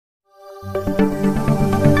Hi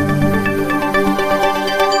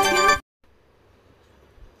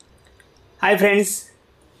friends,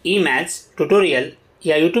 ई-मॅथ्स tutorial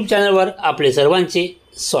या YouTube चॅनलवर आपले सर्वांचे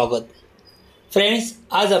स्वागत. फ्रेंड्स,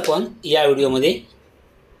 आज आपण या व्हिडिओमध्ये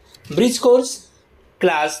bridge course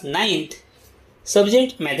class 9th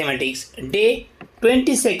subject mathematics day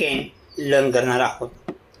 22 learn करणार आहोत.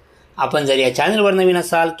 आपण जर या चॅनलवर नवीन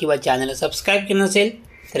असाल किंवा चॅनल सबस्क्राईब केलं नसेल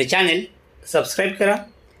तर चॅनल सबस्क्राईब करा,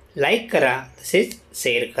 लाईक करा, तसेच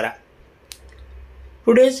शेअर करा.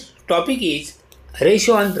 Today's topic is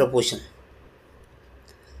ratio on proportion.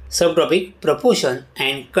 Subtopic proportion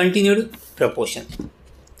and continued proportion.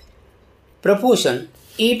 Proportion: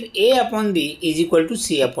 if A upon B is equal to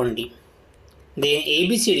C upon D, then A,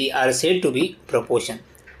 B, C, D are said to be proportion.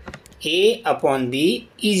 A upon B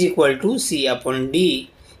is equal to C upon D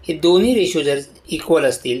हे दोन्ही ratio जर equal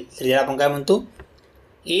असतील तर त्याला आपण काय म्हणतो?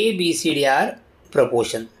 A, B, C, D are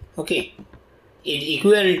proportion. Okay. It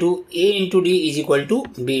equivalent to A into D is equal to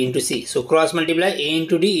B into C. So cross multiply A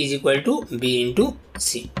into D is equal to B into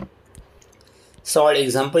C. Solve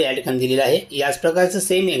example या ठिकाणी दिलेलं आहे. याच प्रकारचं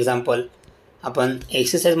same example आपण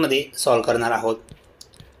एक्सरसाइजमध्ये solve करणार आहोत.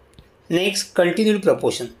 Next continued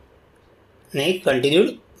proportion.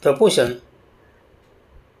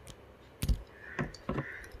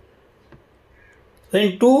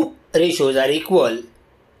 When two ratios are equal,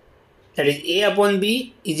 that is A upon B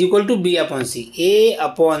is equal to B upon C. A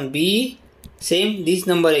upon B, same this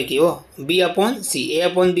number है कि वो B upon C. A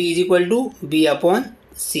upon B is equal to B upon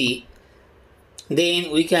C. Then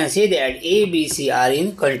we can say that A, B, C are in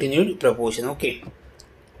continued proportion. Okay.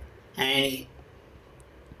 And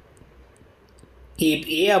if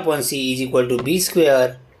A upon C is equal to B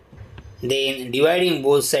square, then dividing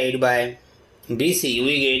both sides by BC,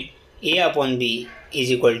 we get A upon B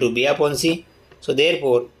is equal to B upon C. So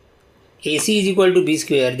therefore AC is equal to B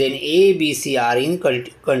square, then A, B, C are in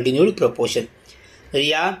continued proportion. तर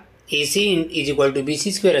या AC is equal to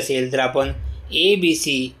BC square असेल तर आपण A, B,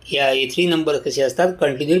 C या 3 number कसे असतात?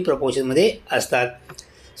 Continued प्रपोर्शनमध्ये असतात.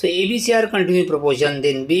 सो A, B, C are continued proportion,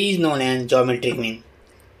 then B is known as geometric mean.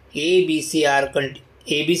 A, B, C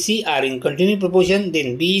are in continued proportion,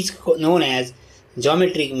 then B is known as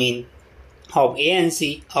geometric mean of A and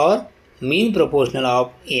C or mean proportional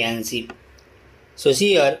of A and C. So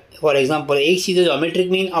here, for example, X is the geometric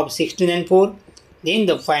mean of 16 and 4.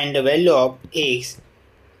 Then find the value of X.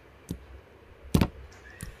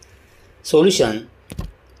 Solution: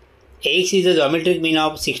 X is the geometric mean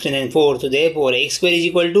of 16 and 4. So therefore X square is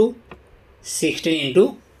equal to 16 into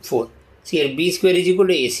 4. So here B square is equal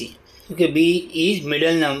to AC. Okay, B is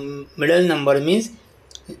middle number means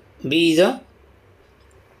B is a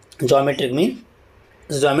geometric mean.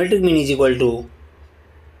 So geometric mean is equal to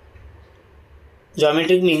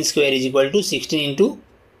geometric mean square is equal to 16 into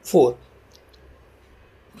 4.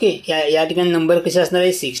 Okay, या ठिकाणी number कसे असणार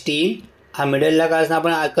आहे? 16. हा मिडलला काय असणार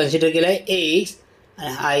आपण consider केला आहे X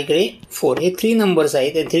आणि हा इकडे 4. हे 3 नंबर्स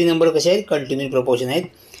आहेत. हे 3 नंबर कसे आहेत? कंटिन्यू प्रपोर्शन आहेत.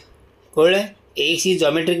 कळलं? X is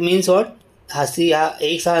geometric means what? हा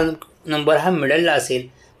X हा नंबर हा मिडलला असेल.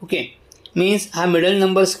 ओके, मीन्स हा middle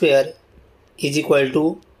number square is equal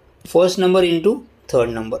to first number into third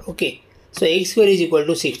number. Okay, so X square is equal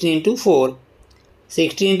to 16 into 4.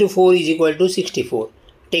 16 into 4 is equal to 64.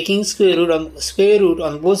 Taking square root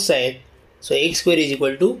on both sides, so X square is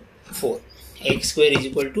equal to 4. X square is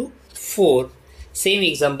equal to 4. Same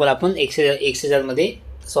example आपण exercise मध्ये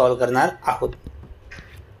solve करणार आहोत.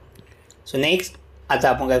 So next आता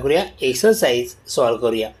आपण काय करूया? Exercise solve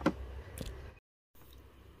करूया.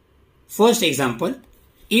 First example: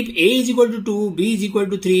 if A is equal to 2, B is equal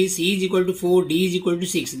to 3, C is equal to 4, D is equal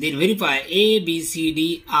to 6, then verify A, B, C, D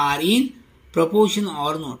are in proportion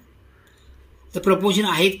or not. तर proportion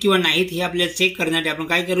आहेत किंवा नाहीत हे आपल्याला check करण्यासाठी आपण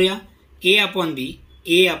काय करूया? A upon B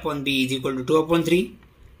is equal to 2 upon 3.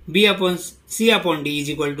 B upon C upon D is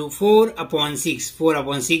equal to 4 upon 6. 4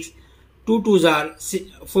 upon 6. 2 2s are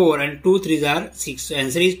 4 and 2 3s are 6. So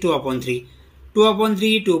answer is 2 upon 3. 2 upon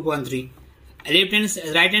 3, 2 upon 3. Right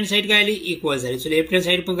hand side काय आली? Equal झाली. So left hand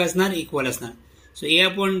side पण काय असणार? Equal असणार. सो A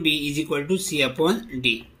upon B is equal to C upon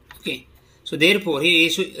D. Okay, so therefore hey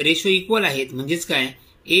ratio equal आहेत म्हणजेच काय?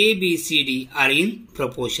 A, B, C, D are in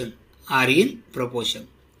proportion.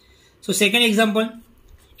 So second example: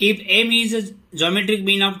 if M is a geometric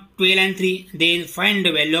mean of 12 and 3, then find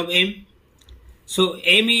the value of M. So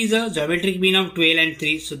M is a geometric mean of 12 and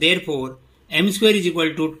 3. So therefore M square is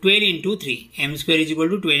equal to 12 into 3. M square is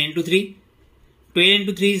equal to 12 into 3. 12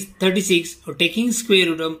 into 3 is 36. So taking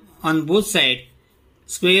square root on both sides,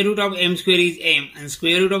 square root of M square is M and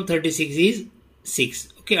square root of 36 is 6.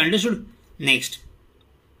 Okay, understood? Next.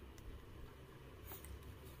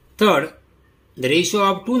 Third, the ratio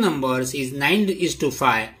of two numbers is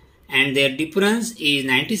 9:5 and their difference is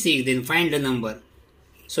 96. Then find the number.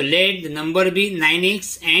 So let the number be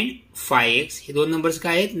 9x and 5x. हे दोन numbers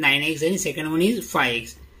काय आहेत? 9x and second one is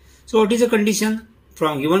 5x. So what is the condition?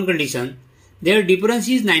 From given condition, their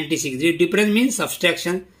difference is 96. The difference means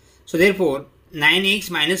subtraction. So therefore,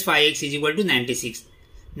 9x minus 5x is equal to 96.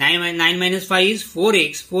 9 minus 5 is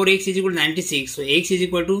 4x. 4x is equal to 96. So x is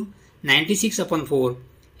equal to 96 upon 4.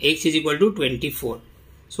 X is equal to 24.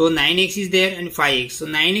 So 9x is there and 5x. So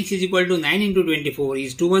 9x is equal to 9 into 24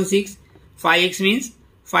 is 216. 5x means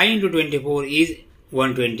 5 into 24 is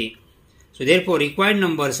 120. So therefore required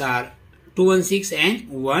numbers are 216 and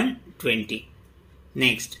 120.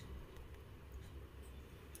 Next.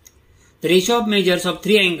 The ratio of measures of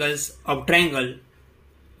three angles of triangle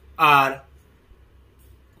are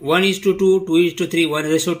 1:2, 2:3,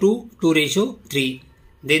 1:2, 2:3.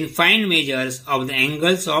 Then find measures of the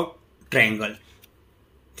angles of triangle.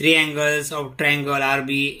 Three angles of triangle are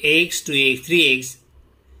be x, 2x, 3x.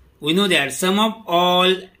 We know that sum of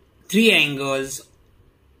all three angles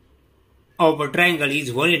of a triangle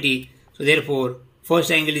is 180. So therefore,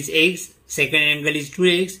 first angle is x, second angle is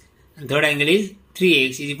 2x, and third angle is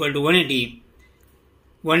 3x is equal to 180.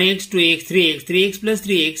 1x, 2x, 3x, 3x plus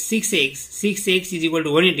 3x, 6x. 6x is equal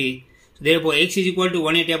to 180. So therefore, x is equal to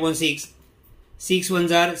 180 upon 6. 6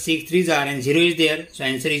 1s are, 6 3s are, and 0 is there. So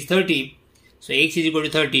answer is 30. So x is equal to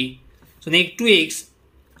 30. So next 2x.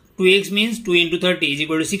 2x means 2 into 30 is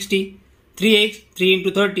equal to 60. 3x, 3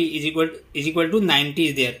 into 30 is equal to 90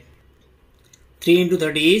 is there. 3 into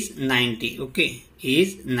 30 is 90. Okay,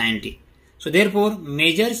 is 90. So therefore,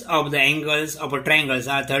 measures of the angles of a triangles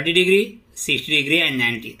are 30 degree, 60 degree and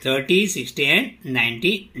 90. 30, 60 and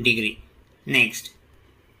 90 degree. Next.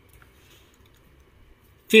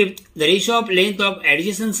 Fifth, the ratio of length of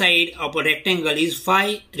adjacent side of a rectangle is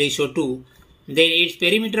 5:2. Then its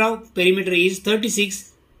perimeter is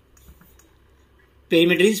 36.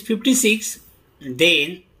 Perimeter is 56.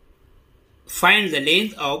 Then find the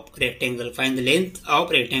length of rectangle. Find the length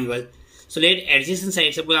of rectangle. So let adjacent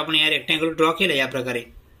side, suppose आपण या rectangle draw केला या प्रकारे.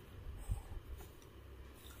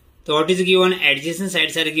 So what is given? Adjacent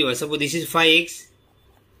sides are given. Suppose this is 5x,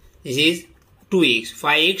 this is 2x,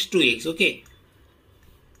 5x, 2x. Okay.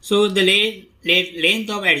 So the length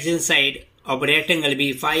of adjacent side of a rectangle be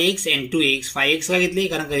 5x and 2x. 5x का घेतले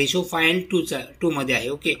कारण का ratio 5 and 2 मध्ये आहे.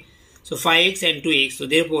 Okay. So 5x and 2x. So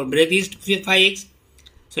therefore breadth is 5x.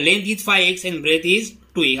 So length is 5x and breadth is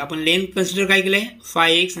 2x. आपण length consider काय केलंय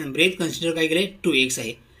 5x and breadth consider काय केलंय 2x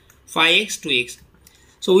आहे. 5x 2x.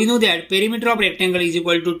 So we know that perimeter of rectangle is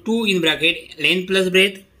equal to 2 in bracket length plus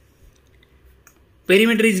breadth.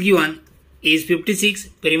 Perimeter is given is 56.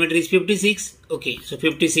 Perimeter is 56. Okay, so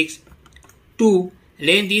 56. 2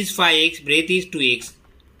 length is 5x, breadth is 2x.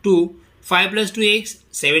 2 5 plus 2x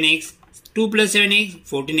 7x. 2 plus 7x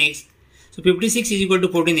 14x. So 56 is equal to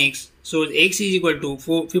 14x. So x is equal to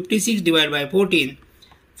 56 divided by 14.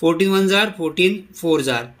 14 1s are, 14 4s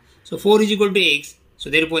are. So 4 is equal to x. So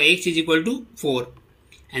therefore x is equal to 4.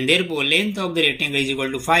 And therefore length of the rectangle is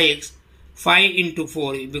equal to 5x. 5 into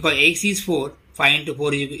 4 because x is 4. 5 into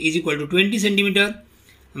 4 is equal to 20 centimeter.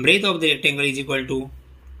 Breadth of the rectangle is equal to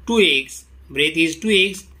 2x. Breadth is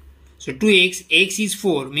 2x. So 2x, x is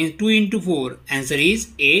 4 means 2 into 4. Answer is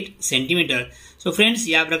 8 centimeter. So friends,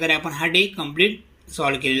 या प्रकारे आपण हा day complete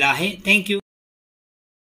solve केलेला आहे. Thank you.